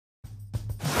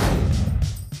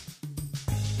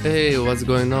Hey, what's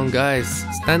going on, guys?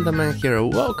 StanTheMan here.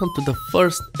 Welcome to the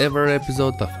first ever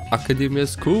episode of Academia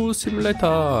School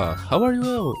Simulator. How are you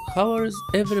all? How is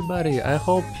everybody? I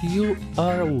hope you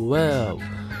are well.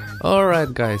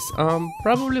 Alright, guys,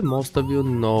 probably most of you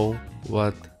know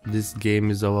what this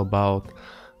game is all about,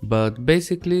 but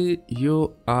basically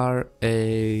you are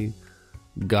a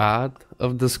god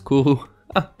of the school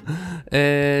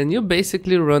and you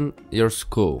basically run your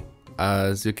school.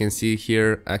 As you can see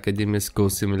here, Academia School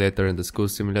Simulator and the School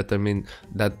Simulator, I mean,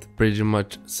 that pretty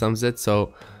much sums it.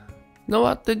 So, you know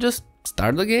what? They just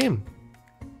start the game.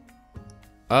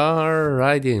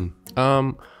 Alrighty.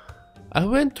 I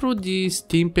went through the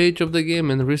Steam page of the game,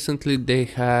 and recently they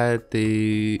had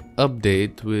a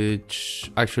update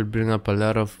which actually bring up a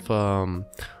lot of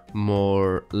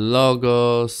more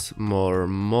logos, more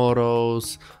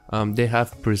mottos. They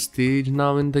have prestige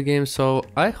now in the game, so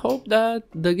I hope that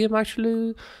the game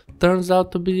actually turns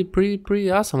out to be pretty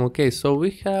awesome. Okay, so we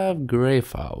have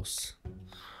Grave House.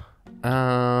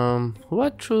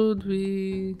 What should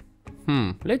we?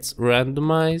 Let's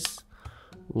randomize.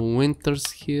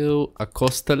 Winter's Hill,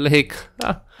 Acosta Lake,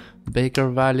 Baker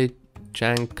Valley,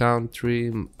 Chang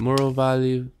Country, Muro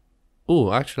Valley.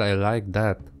 Oh, actually I like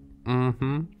that.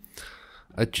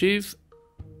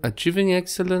 Achieving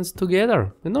excellence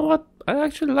together. You know what? I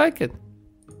actually like it.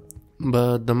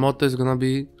 But the motto is gonna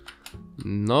be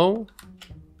no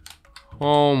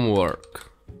homework.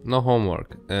 No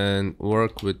homework. And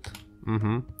work with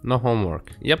no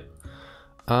homework. Yep.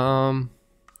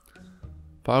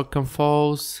 Falcon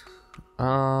Falls.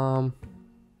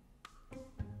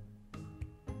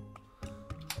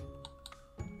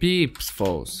 Peeps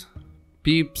Falls.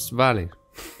 Peeps Valley.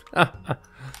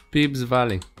 Peeps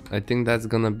Valley. I think that's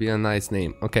gonna be a nice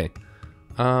name. Okay.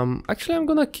 Actually I'm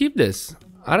gonna keep this.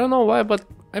 I don't know why, but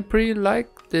I pretty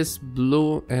like this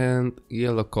blue and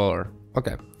yellow color.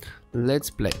 Okay, let's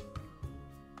play.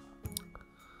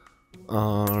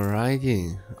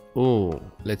 Alrighty. Oh,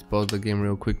 let's pause the game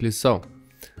real quickly. So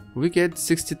we get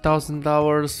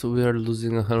 $60,000. We are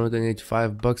losing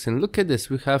 185 bucks, and look at this,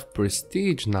 we have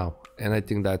prestige now, and I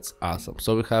think that's awesome.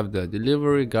 So we have the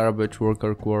delivery, garbage,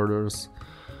 worker quarters.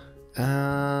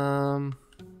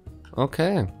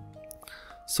 Okay,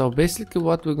 so basically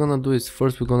what we're gonna do is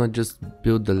first we're gonna just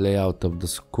build the layout of the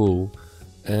school,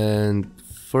 and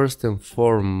first and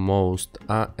foremost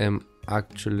I am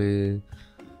actually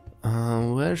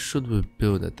where should we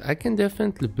build it? I can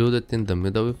definitely build it in the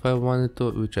middle if I wanted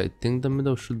to, which I think the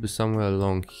middle should be somewhere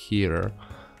along here,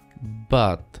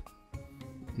 but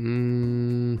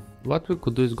what we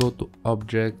could do is go to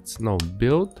objects, no,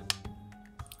 build.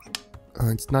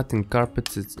 It's not in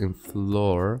carpets, it's in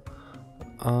floor.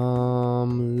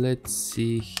 Let's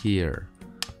see here.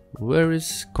 Where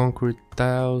is concrete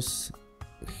tiles,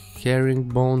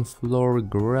 herringbone floor,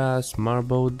 grass,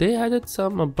 marble? They added a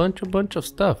bunch of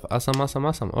stuff. Awesome.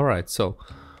 All right, so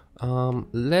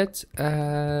let's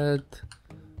add.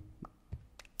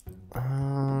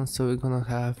 So we're gonna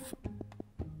have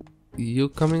you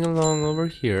coming along over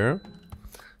here,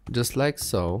 just like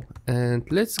so, and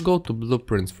let's go to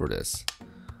blueprints for this.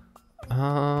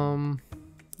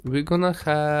 We're gonna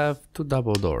have 2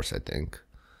 double doors, I think.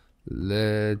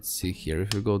 Let's see here.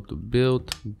 If you go to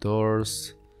build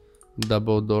doors,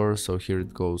 double doors, so here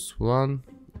it goes 1.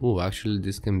 Oh, actually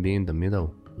this can be in the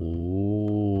middle.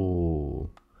 Ooh,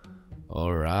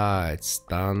 all right,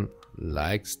 Stan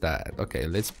likes that. Okay,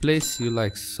 let's place you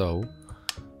like so.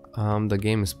 The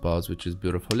game is paused, which is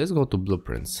beautiful. Let's go to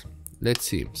blueprints. Let's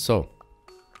see. So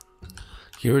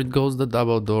here it goes, the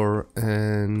double door,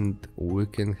 and we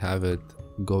can have it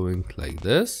going like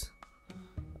this.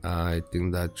 I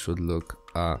think that should look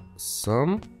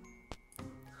awesome.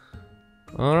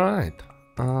 All right.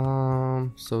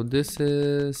 So this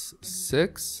is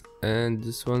 6 and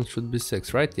this one should be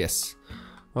 6, right? Yes.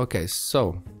 Okay,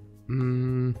 so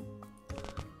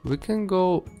we can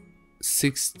go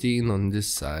 16 on this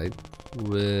side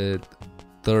with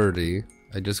 30.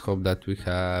 I just hope that we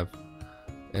have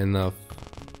enough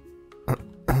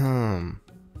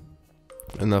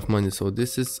enough money. So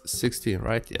this is 16,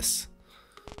 right? Yes.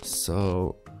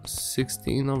 So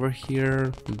 16 over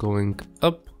here, going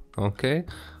up. Okay,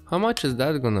 how much is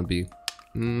that gonna be?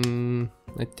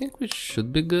 I think we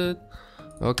should be good.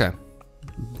 Okay,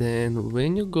 then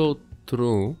when you go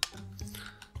through,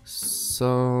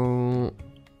 so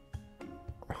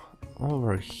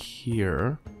over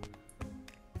here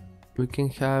we can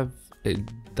have a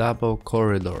double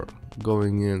corridor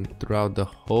going in throughout the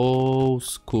whole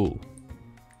school.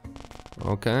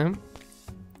 Okay,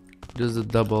 just to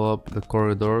double up the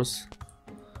corridors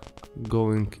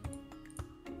going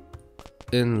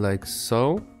in like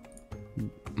so.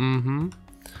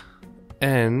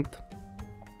 And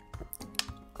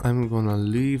I'm gonna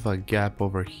leave a gap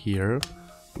over here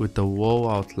with the wall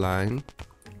outline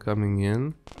coming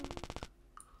in.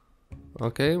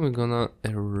 Okay, we're gonna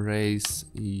erase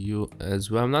you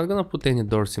as well. I'm not gonna put any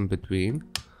doors in between.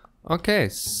 Okay,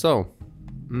 so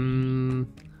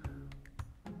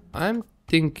I'm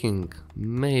thinking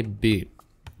maybe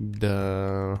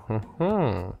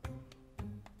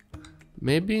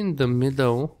maybe in the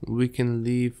middle we can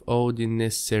leave all the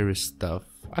necessary stuff.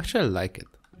 Actually, I like it.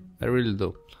 I really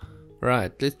do.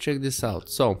 Right, let's check this out.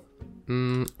 So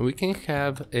we can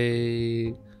have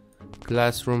a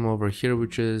classroom over here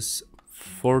which is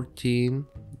 14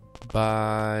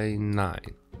 by 9.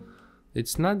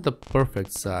 It's not the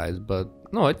perfect size, but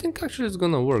no, I think actually it's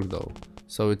gonna work though.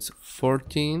 So it's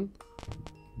 14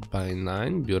 by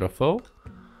 9, beautiful.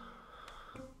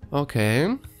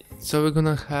 Okay, so we're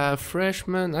gonna have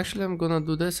freshmen. Actually, I'm gonna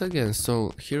do this again.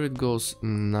 So here it goes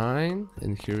 9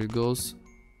 and here it goes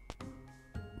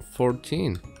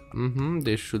 14.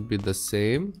 They should be the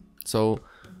same. So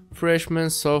freshmen,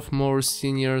 sophomore,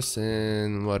 seniors,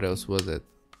 and what else was it?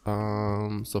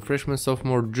 So freshman,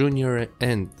 sophomore, junior,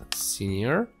 and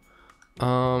senior.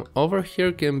 Over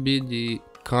here can be the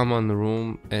common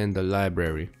room and the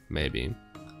library, maybe.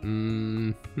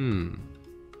 I'm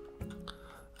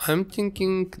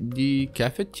thinking the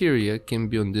cafeteria can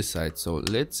be on this side, so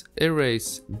let's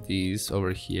erase these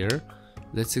over here.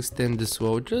 Let's extend this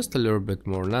wall just a little bit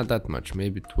more, not that much,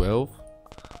 maybe 12,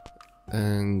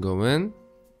 and go in.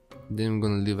 Then I'm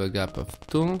gonna leave a gap of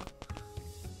 2.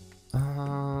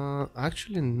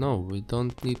 Actually no, we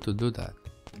don't need to do that.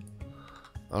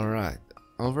 Alright,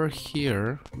 over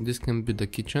here this can be the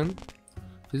kitchen.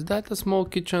 Is that a small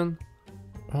kitchen?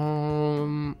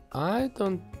 I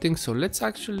don't think so. Let's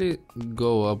actually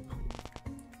go up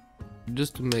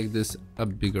just to make this a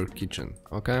bigger kitchen,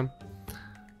 okay?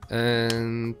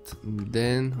 And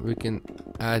then we can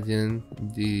add in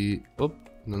the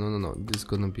no, this is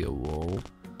gonna be a wall.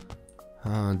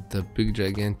 The big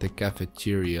gigantic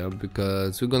cafeteria,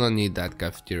 because we're gonna need that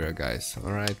cafeteria, guys.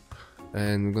 All right,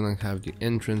 and we're gonna have the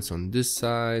entrance on this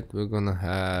side. We're gonna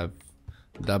have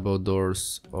double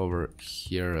doors over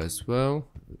here as well.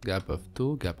 Gap of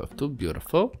 2,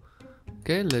 beautiful.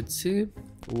 Okay, let's see.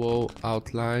 Wall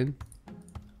outline.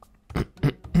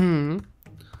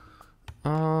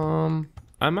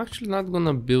 I'm actually not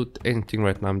gonna build anything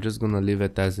right now. I'm just gonna leave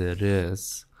it as it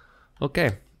is.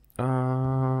 Okay.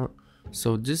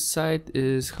 So this side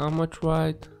is how much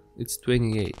wide? It's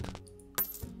 28.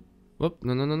 Whoop,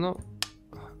 no.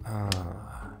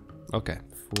 Okay,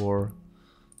 4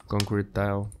 concrete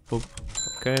tile. Boop.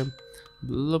 Okay.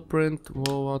 Blueprint,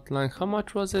 wall outline. How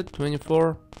much was it?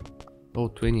 24? Oh,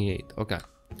 28. Okay.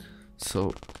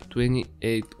 So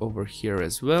 28 over here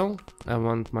as well. I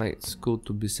want my school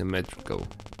to be symmetrical,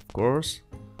 of course.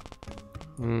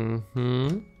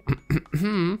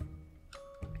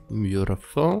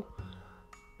 Beautiful.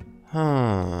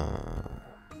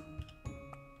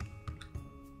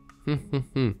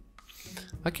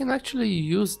 I can actually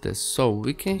use this, so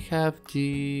we can have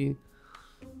the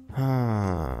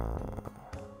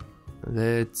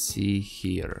let's see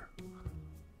here.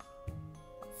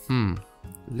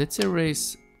 Let's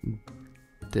erase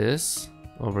this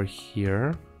over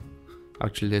here.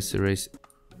 Actually, let's erase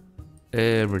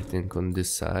everything on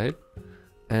this side,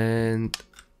 and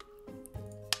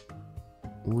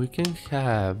we can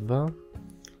have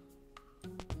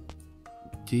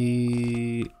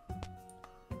the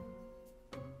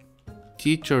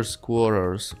teachers'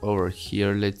 quarters over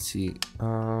here. Let's see,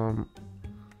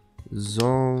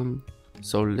 zone.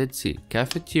 So let's see,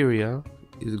 cafeteria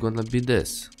is gonna be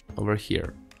this over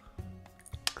here.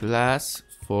 Class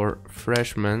for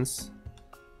freshmen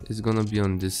is gonna be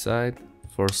on this side.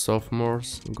 For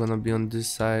sophomores, gonna be on this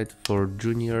side. For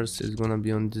juniors, is gonna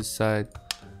be on this side.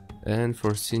 And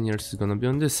for seniors, is gonna be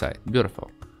on this side.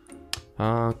 Beautiful.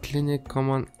 Clinic,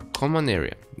 common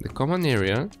area. The common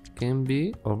area can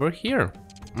be over here.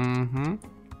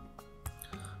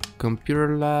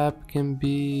 Computer lab can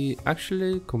be,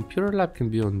 actually computer lab can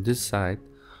be on this side.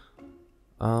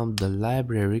 The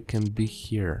library can be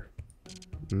here.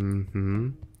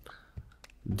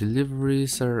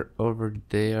 Deliveries are over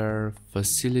there.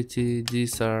 Facility,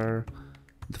 these are,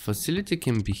 the facility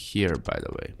can be here, by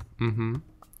the way.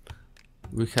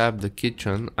 We have the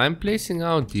kitchen. I'm placing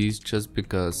out these just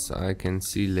because I can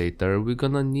see later we're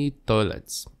gonna need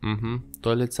toilets.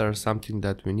 Toilets are something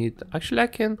that we need. Actually, I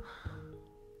can,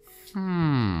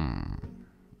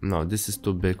 no, this is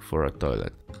too big for a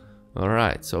toilet. All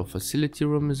right, so facility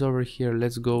room is over here.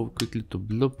 Let's go quickly to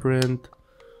blueprint.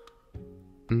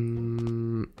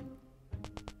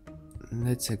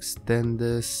 let's extend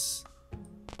this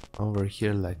over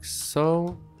here like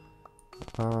so.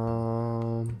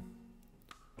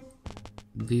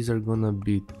 These are gonna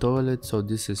be toilets, so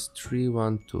this is 3,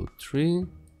 1, 2, 3.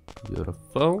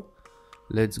 Beautiful.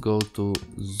 Let's go to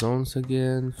zones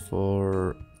again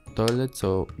for toilet.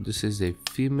 So this is a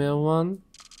female one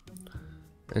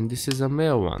and this is a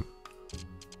male one.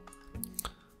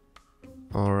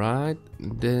 All right,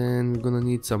 then we're gonna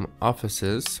need some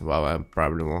offices. Wow, I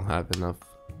probably won't have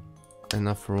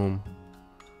enough room.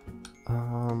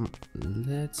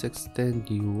 Let's extend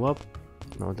you up.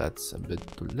 No, that's a bit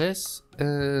too less.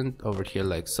 And over here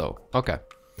like so. Okay,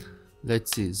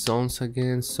 let's see zones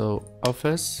again. So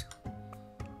office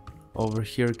over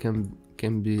here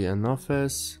can be an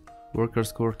office.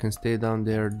 Workers core can stay down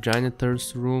there.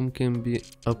 Janitor's room can be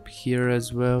up here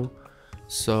as well.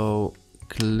 So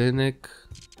clinic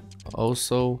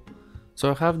also.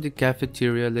 So I have the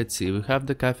cafeteria. Let's see, we have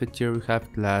the cafeteria, we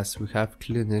have class, we have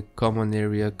clinic, common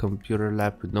area, computer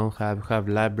lab we don't have, we have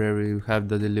library, we have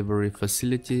the delivery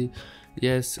facility,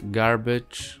 yes,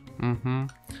 garbage,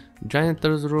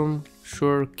 janitor's room,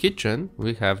 sure, kitchen,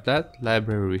 we have that,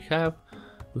 library we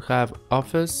have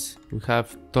office, we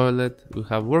have toilet, we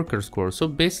have workers core. So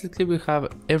basically we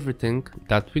have everything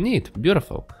that we need.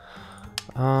 Beautiful.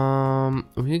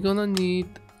 We're gonna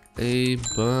need a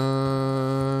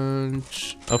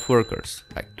bunch of workers,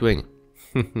 like 20.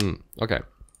 Okay,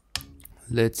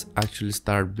 let's actually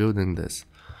start building this,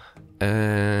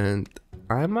 and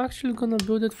I'm actually gonna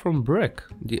build it from brick.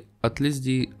 At least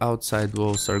the outside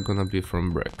walls are gonna be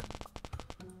from brick.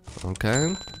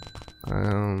 Okay,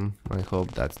 I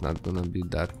hope that's not gonna be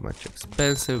that much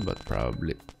expensive, but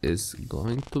probably is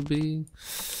going to be.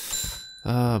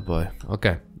 Oh boy.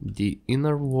 Okay, the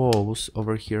inner walls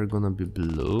over here are gonna be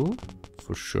blue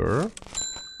for sure.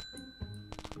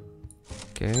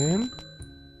 Okay,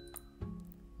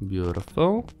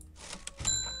 beautiful.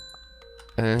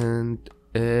 And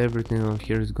everything on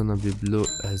here is gonna be blue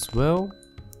as well.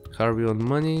 How are we on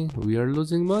money? We are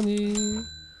losing money.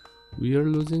 We are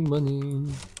losing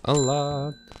money a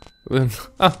lot.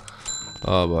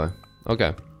 Oh boy.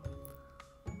 Okay.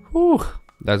 Whew,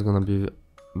 that's gonna be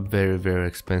very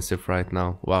expensive right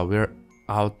now. Wow, we're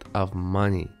out of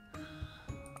money.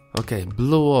 Okay,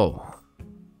 blue wall.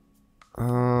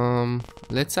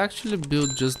 Let's actually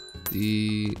build just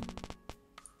the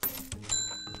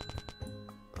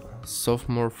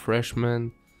sophomore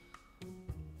freshman.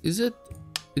 Is it?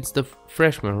 It's the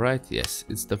freshman, right? Yes,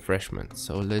 it's the freshman.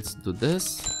 So let's do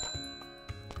this.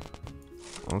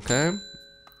 Okay.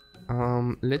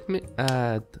 Let me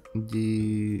add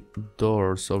the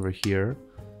doors over here.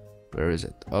 Where is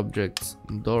it? Objects,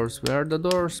 doors. Where are the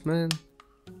doors, man?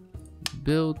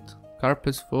 Build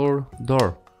carpets for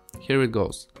door. Here it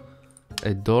goes.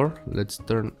 A door. Let's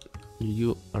turn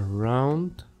you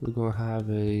around. We're gonna have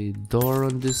a door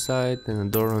on this side and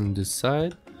a door on this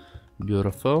side.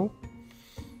 Beautiful.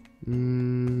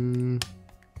 Then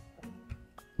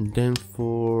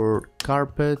for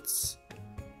carpets,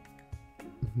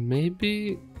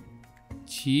 maybe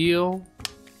teal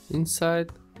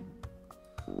inside.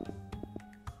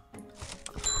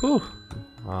 Whew.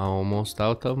 Almost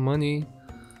out of money.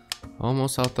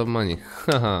 Almost out of money.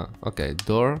 Okay,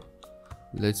 door.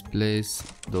 Let's place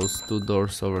those two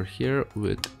doors over here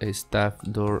with a staff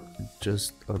door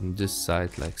just on this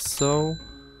side like so.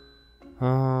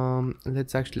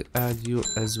 Let's actually add you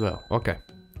as well. Okay,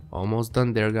 almost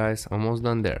done there, guys. Almost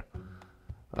done there.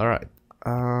 All right.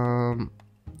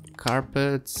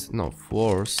 Carpets, no,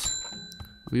 floors.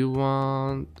 We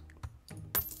want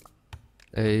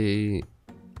a,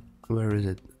 where is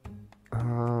it?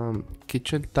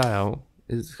 Kitchen tile.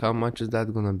 Is how much is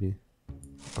that gonna be?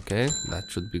 Okay, that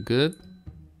should be good.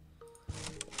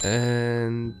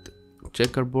 And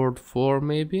checkerboard 4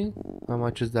 maybe. How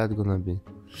much is that gonna be?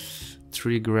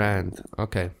 3 grand.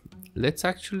 Okay, let's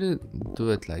actually do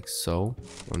it like so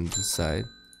on this side.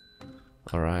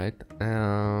 All right.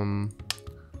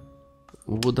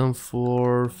 Wooden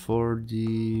 4 for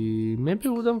the, maybe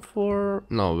wooden 4.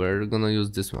 No, we're gonna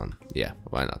use this one. Yeah,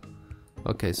 why not?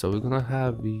 Okay, so we're gonna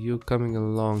have you coming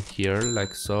along here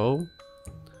like so,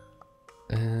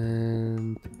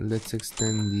 and let's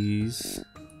extend these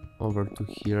over to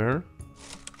here.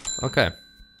 Okay,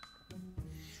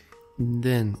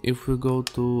 then if we go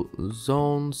to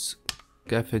zones,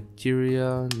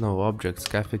 cafeteria, no, objects,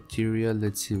 cafeteria,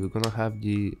 let's see, we're gonna have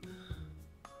the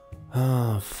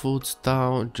food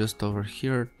stall just over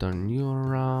here. Turn you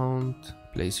around,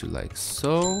 place you like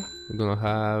so. We're gonna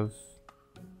have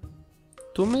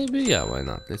 2 maybe, yeah, why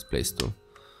not? Let's place 2,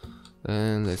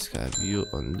 and let's have you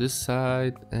on this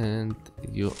side and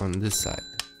you on this side.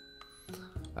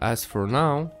 As for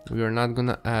now, we are not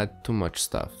gonna add too much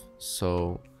stuff.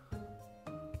 So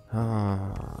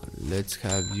let's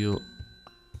have you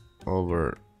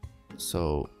over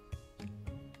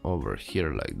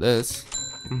here like this.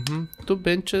 2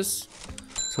 benches,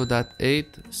 so that 8,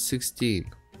 16.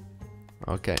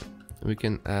 Okay, we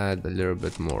can add a little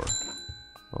bit more.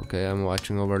 Okay, I'm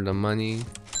watching over the money.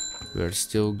 We are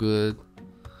still good.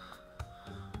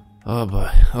 Oh boy.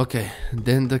 Okay,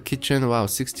 then the kitchen. Wow,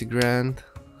 60 grand.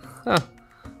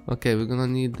 Okay, we're gonna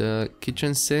need the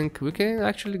kitchen sink. We can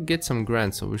actually get some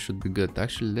grants, so we should be good.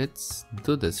 Actually, let's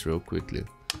do this real quickly.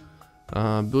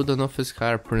 Build an office,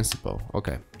 hire principal.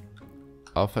 Okay,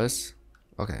 office.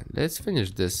 Okay, let's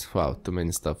finish this. Wow, too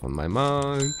many stuff on my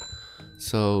mind.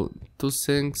 So 2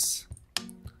 sinks.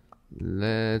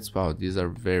 Wow, these are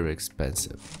very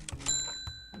expensive.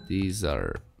 These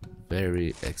are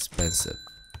very expensive.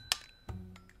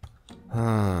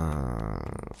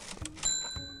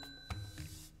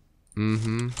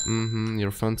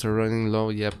 Your funds are running low.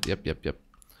 Yep.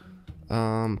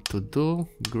 To do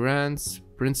grants,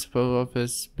 principal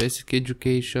office, basic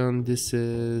education. This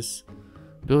is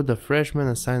build a freshman,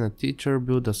 assign a teacher,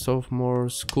 build a sophomore,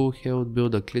 school health,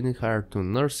 build a clinic, hire 2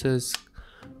 nurses,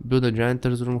 build a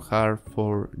janitor's room, hire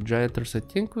 4 janitors. I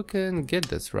think we can get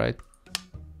this, right?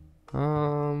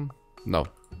 No.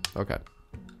 Okay.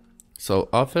 So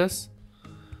office.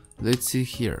 Let's see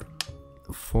here.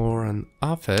 For an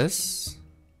office,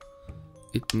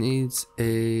 it needs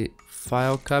a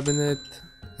file cabinet.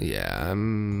 Yeah.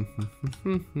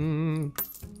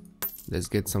 Let's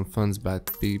get some funds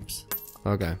back, peeps.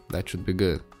 Okay, that should be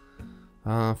good.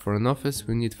 For an office,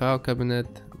 we need file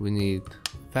cabinet, we need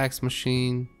fax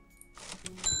machine,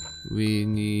 we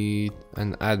need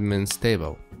an admin's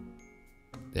table.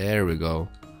 There we go.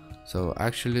 So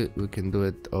actually we can do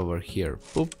it over here.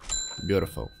 Boop.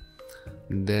 Beautiful.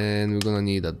 Then we're gonna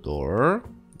need a door.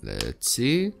 Let's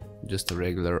see, just a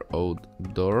regular old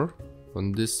door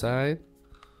on this side.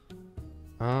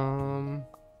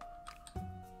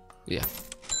 Yeah.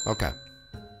 Okay.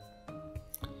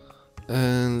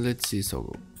 And let's see,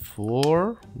 so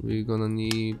floor, we're gonna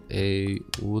need a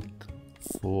wood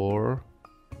floor,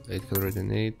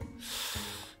 808.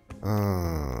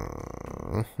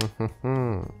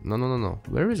 No.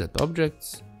 Where is it?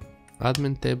 Objects,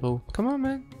 admin table. Come on,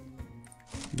 man.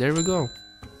 There we go.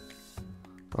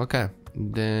 Okay.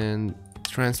 Then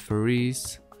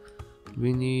transferees.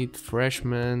 We need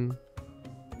freshman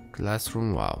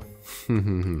classroom. Wow.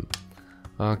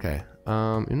 Okay.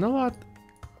 You know what?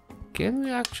 Can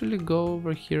we actually go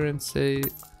over here and say,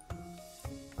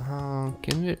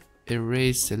 can we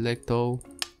erase select all?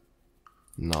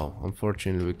 No,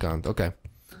 unfortunately we can't. Okay.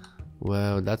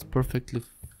 Well, that's perfectly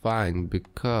fine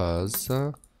because,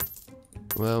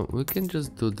 well, we can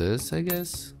just do this, I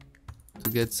guess, to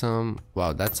get some.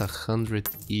 Wow, that's 100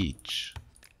 each.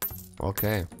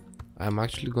 Okay. I'm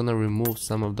actually gonna remove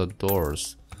some of the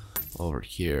doors over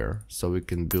here so we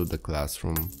can build the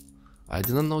classroom. I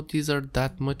didn't know these are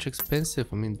that much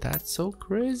expensive. I mean, that's so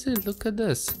crazy. Look at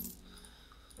this.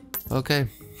 Okay.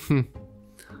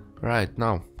 Right,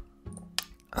 now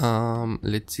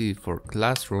let's see, for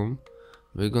classroom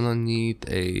we're gonna need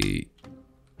a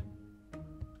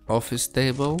office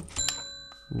table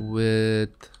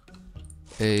with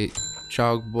a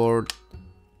chalkboard.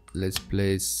 Let's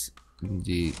place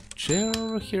the chair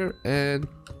over here and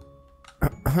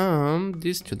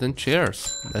these student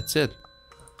chairs. That's it.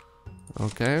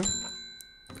 Okay,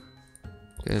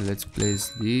 let's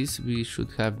place these. We should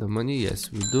have the money.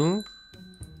 Yes, we do.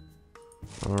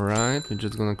 Alright, we're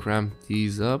just gonna cramp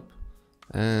these up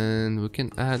and we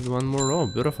can add one more row.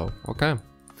 Beautiful. Okay,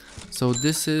 so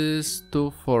this is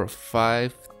 2, 4,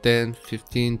 5, 10,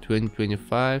 15, 20,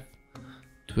 25,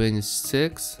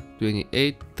 26,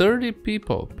 28, 30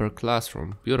 people per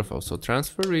classroom. Beautiful. So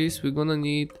transferees, we're gonna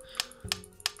need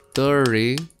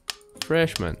 30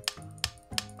 freshmen.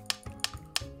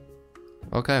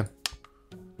 Okay.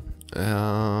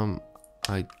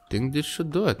 I think this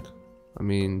should do it. I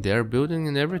mean, they're building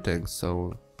and everything,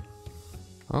 so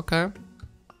okay,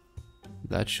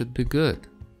 that should be good.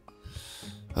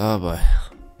 Oh boy.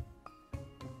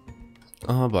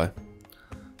 Oh boy.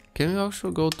 Can we also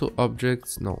go to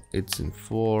objects? No, it's in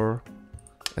 4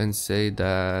 and say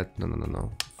that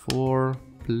no. 4,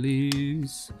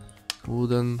 please.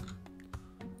 Wooden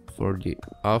for the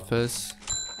office.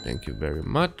 Thank you very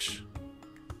much.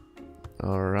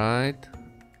 Alright,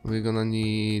 we're gonna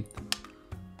need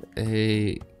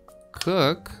a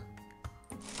cook.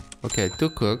 Okay, 2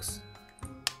 cooks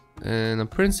and a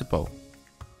principal.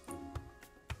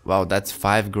 Wow, that's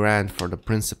 5 grand for the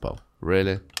principal.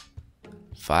 Really?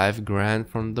 5 grand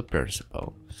from the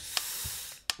principal.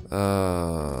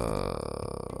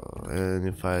 And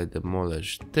if I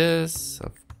demolish this,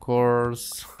 of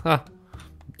course,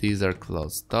 these are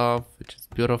closed off, which is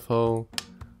beautiful.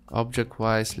 Object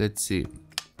wise, let's see.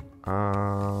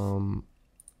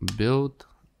 Build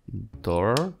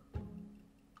door.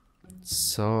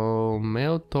 So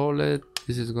male toilet,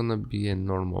 this is gonna be a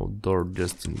normal door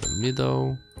just in the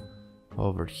middle.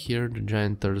 Over here the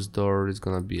janitor's door is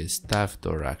gonna be a staff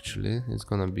door. Actually it's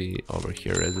gonna be over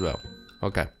here as well.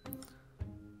 Okay,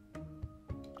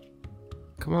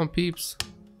 come on peeps,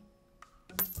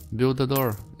 build the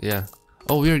door. Yeah,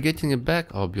 oh, we are getting it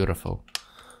back. Oh, beautiful.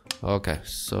 Okay,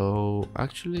 so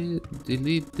actually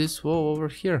delete this wall over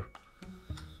here.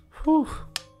 Whew.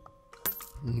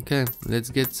 Okay, let's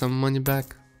get some money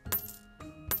back.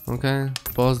 Okay,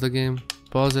 pause the game.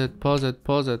 Pause it, pause it,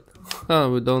 pause it.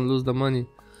 We don't lose the money.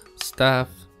 Staff,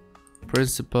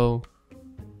 principal,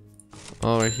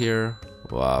 over here.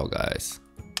 Wow, guys.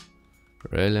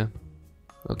 Really?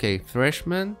 Okay,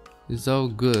 freshman is all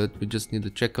good. We just need a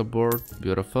checkerboard.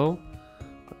 Beautiful.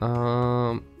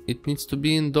 It needs to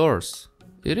be indoors.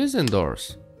 It is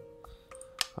indoors.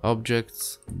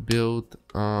 Objects, build,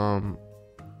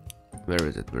 where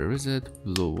is it? Where is it?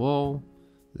 Blue wall.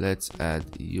 Let's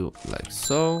add you like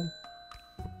so.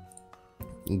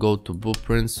 Go to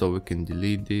blueprints so we can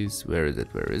delete these. Where is it?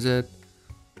 Where is it?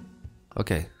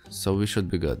 Okay, so we should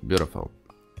be good. Beautiful.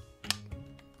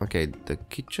 Okay, the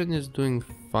kitchen is doing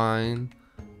fine.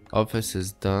 Office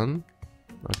is done.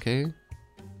 Okay.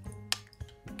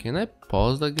 Can I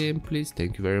pause the game, please?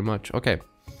 Thank you very much. Okay.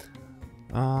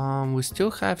 We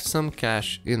still have some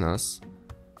cash in us.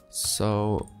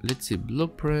 So let's see,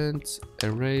 blueprints,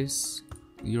 erase,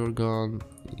 you're gone,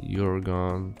 you're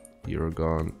gone, you're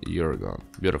gone, you're gone.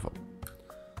 Beautiful.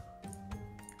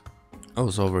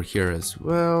 Also over here as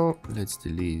well. Let's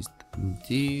delete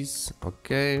these.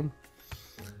 Okay.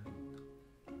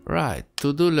 Right,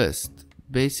 to-do list,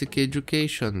 basic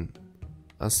education,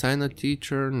 assign a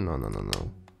teacher. No.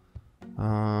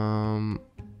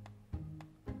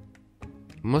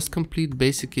 Must complete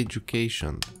basic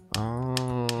education.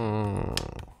 Oh,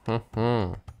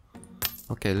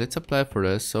 okay, let's apply for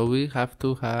this. So we have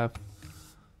to have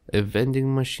a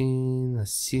vending machine, a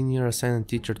senior, assign a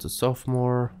teacher to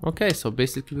sophomore. Okay, so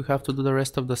basically we have to do the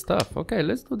rest of the stuff. Okay,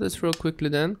 let's do this real quickly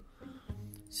then.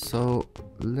 So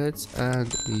let's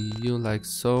add you like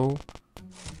so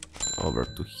over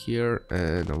to here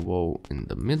and a wall in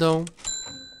the middle.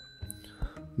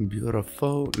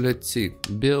 Beautiful. Let's see,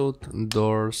 build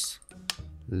doors.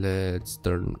 Let's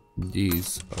turn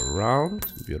these around.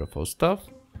 Beautiful stuff.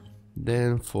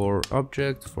 Then for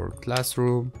object, for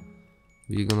classroom,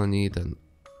 we're gonna need an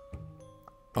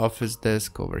office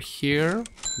desk over here.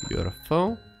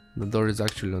 Beautiful. The door is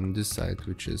actually on this side,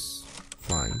 which is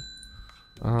fine.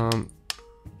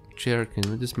 Chair,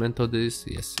 can we dismantle this?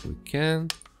 Yes, we can.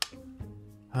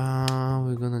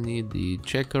 We're gonna need the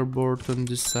checkerboard on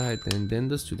this side and then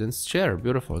the student's chair.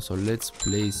 Beautiful. So let's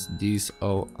place these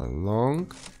all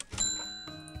along.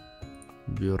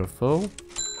 Beautiful.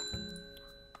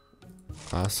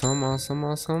 Awesome, awesome,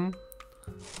 awesome.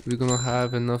 We're gonna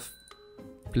have enough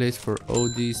place for all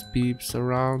these peeps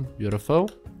around. Beautiful.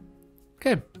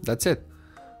 Okay, that's it.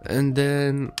 And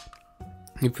then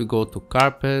if we go to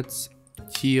carpets,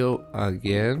 teal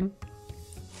again.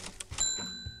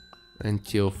 And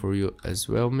teal for you as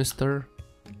well, mister.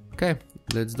 Okay,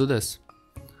 let's do this.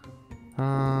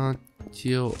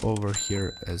 Teal over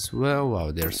here as well.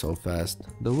 Wow, they're so fast.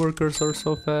 The workers are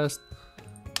so fast.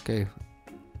 Okay,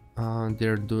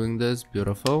 they're doing this.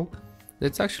 Beautiful.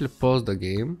 Let's actually pause the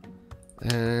game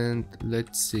and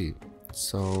let's see.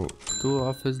 So 2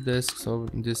 office desks on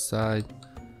this side.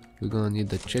 We're gonna need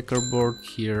the checkerboard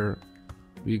here.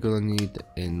 We're gonna need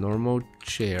a normal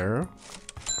chair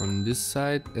on this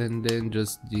side and then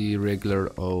just the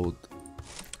regular old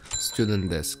student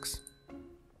desks.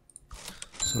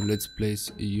 So let's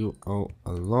place you all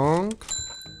along.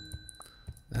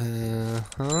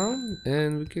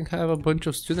 And we can have a bunch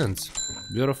of students.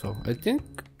 Beautiful. I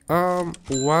think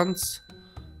once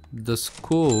the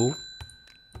school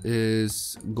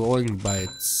is going by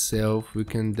itself, we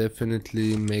can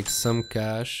definitely make some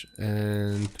cash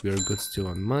and we're good still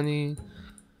on money.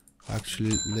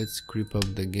 Actually, let's creep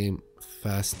up the game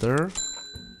faster.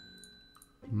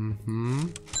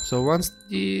 So once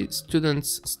the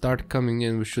students start coming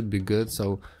in, we should be good.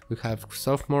 So we have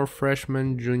sophomore,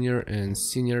 freshman, junior, and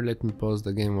senior. Let me pause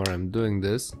the game while I'm doing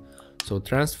this. So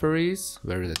transferees,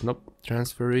 where is it? Nope,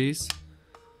 transferees.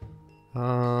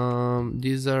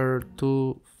 These are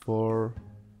 2, 4,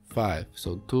 5.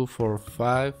 So 2, 4,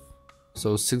 5.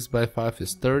 So 6 by 5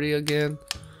 is 30 again.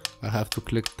 I have to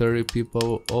click 30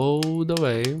 people all the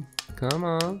way. Come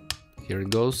on. Here it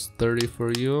goes. 30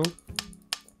 for you.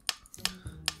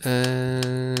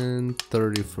 And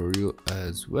 30 for you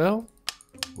as well.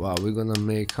 Wow, we're gonna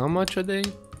make how much a day?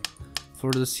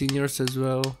 For the seniors as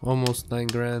well. Almost 9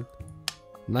 grand.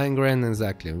 9 grand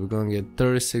exactly. We're gonna get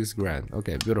 36 grand.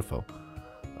 Okay, beautiful.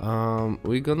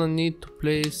 We're gonna need to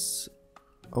place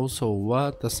also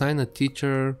what? Assign a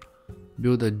teacher,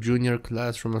 build a junior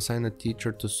classroom, assign a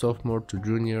teacher to sophomore, to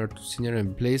junior, to senior,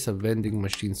 and place a vending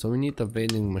machine. So we need a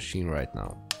vending machine right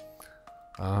now.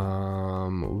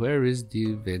 Where is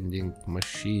the vending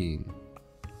machine?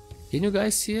 Can you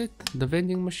guys see it? The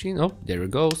vending machine? Oh, there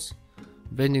it goes.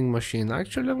 Vending machine.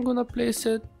 Actually, I'm gonna place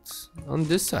it on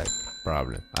this side,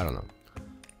 probably. I don't know.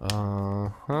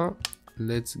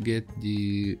 Let's get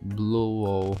the blue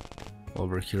wall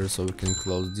over here so we can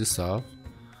close this off.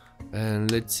 And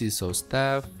let's see, so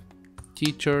staff,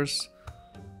 teachers,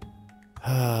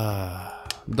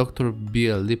 Dr.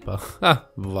 Bialipa.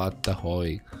 What the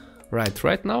hoy.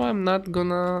 Right now I'm not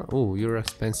gonna... Oh, you're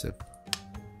expensive.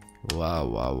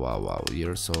 Wow,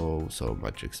 you're so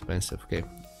much expensive. Okay,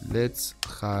 let's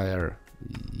hire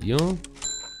you.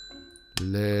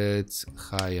 Let's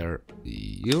hire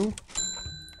you.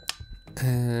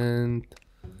 And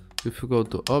if you go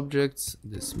to objects,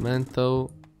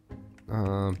 dismantle,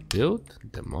 build,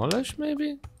 demolish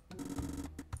maybe?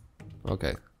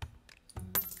 Okay.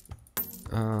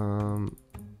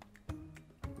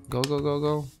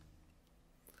 Go.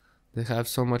 They have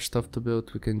so much stuff to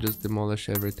build, we can just demolish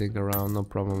everything around, no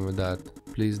problem with that.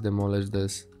 Please demolish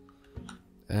this.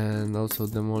 And also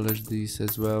demolish these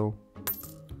as well.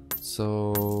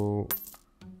 So...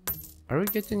 Are we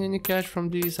getting any cash from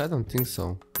these? I don't think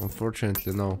so.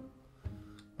 Unfortunately, no.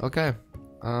 Okay.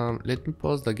 Let me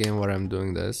pause the game while I'm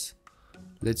doing this.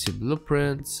 Let's see,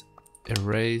 blueprints,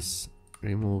 erase,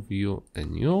 remove you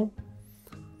and you.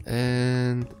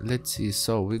 And let's see,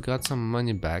 so we got some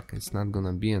money back. It's not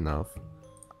gonna be enough.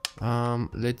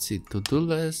 Let's see, to-do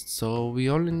list. So we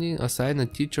only need to assign a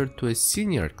teacher to a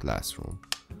senior classroom.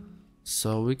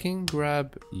 So we can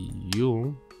grab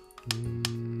you.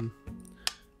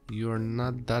 You're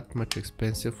not that much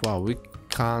expensive. Wow, we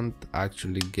can't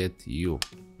actually get you.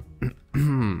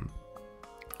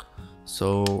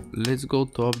 So let's go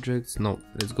to objects. No,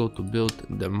 let's go to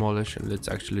build, demolish, and let's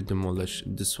actually demolish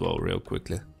this wall real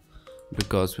quickly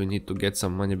because we need to get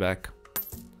some money back.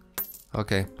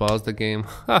 Okay, pause the game.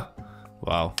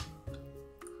 Wow.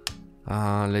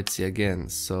 Let's see again.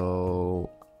 So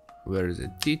where is it?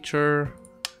 Teacher,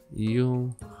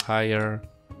 you, hire,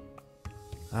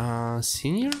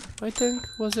 senior, I think,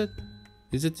 was it?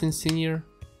 Is it in senior?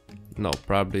 No,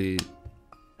 probably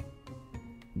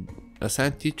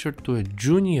assign teacher to a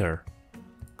junior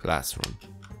classroom.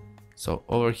 So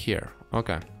over here,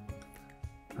 okay.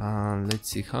 Let's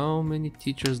see, how many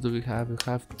teachers do we have? We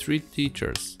have 3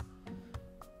 teachers.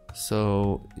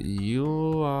 So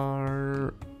you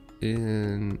are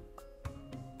in...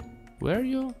 Where are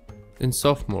you? In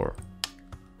sophomore.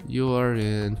 You are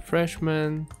in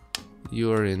freshman.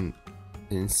 You are in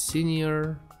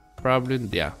senior. Probably,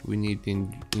 yeah, we need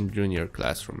in junior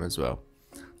classroom as well.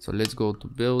 So let's go to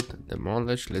build,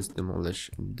 demolish. Let's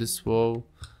demolish this wall.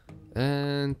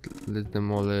 And let's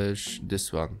demolish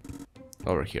this one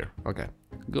over here. Okay,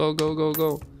 go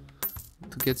to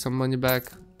get some money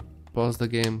back. Pause the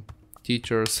game.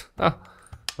 Teachers.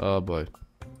 Oh boy.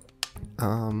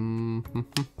 You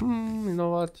know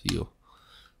what, you.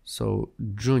 So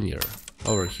junior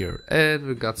over here, and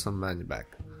we got some money back.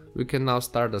 We can now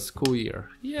start the school year.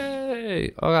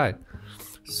 Yay! All right,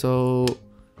 so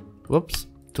whoops,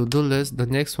 to-do list. The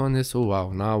next one is, oh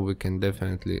wow, now we can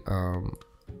definitely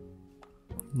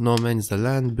no man's the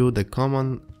land, build a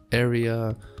common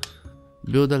area,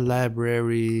 build a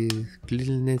library,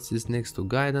 cleanliness is next to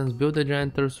guidance, build a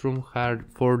janitor's room, hire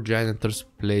 4 janitors,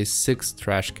 place 6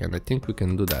 trash can. I think we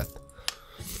can do that,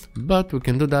 but we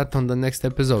can do that on the next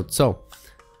episode. So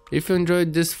if you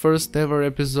enjoyed this first ever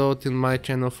episode in my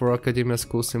channel for Academia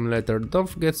School Simulator, don't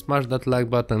forget to smash that like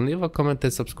button, leave a comment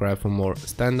and subscribe for more.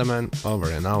 StanTheMan over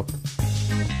and out.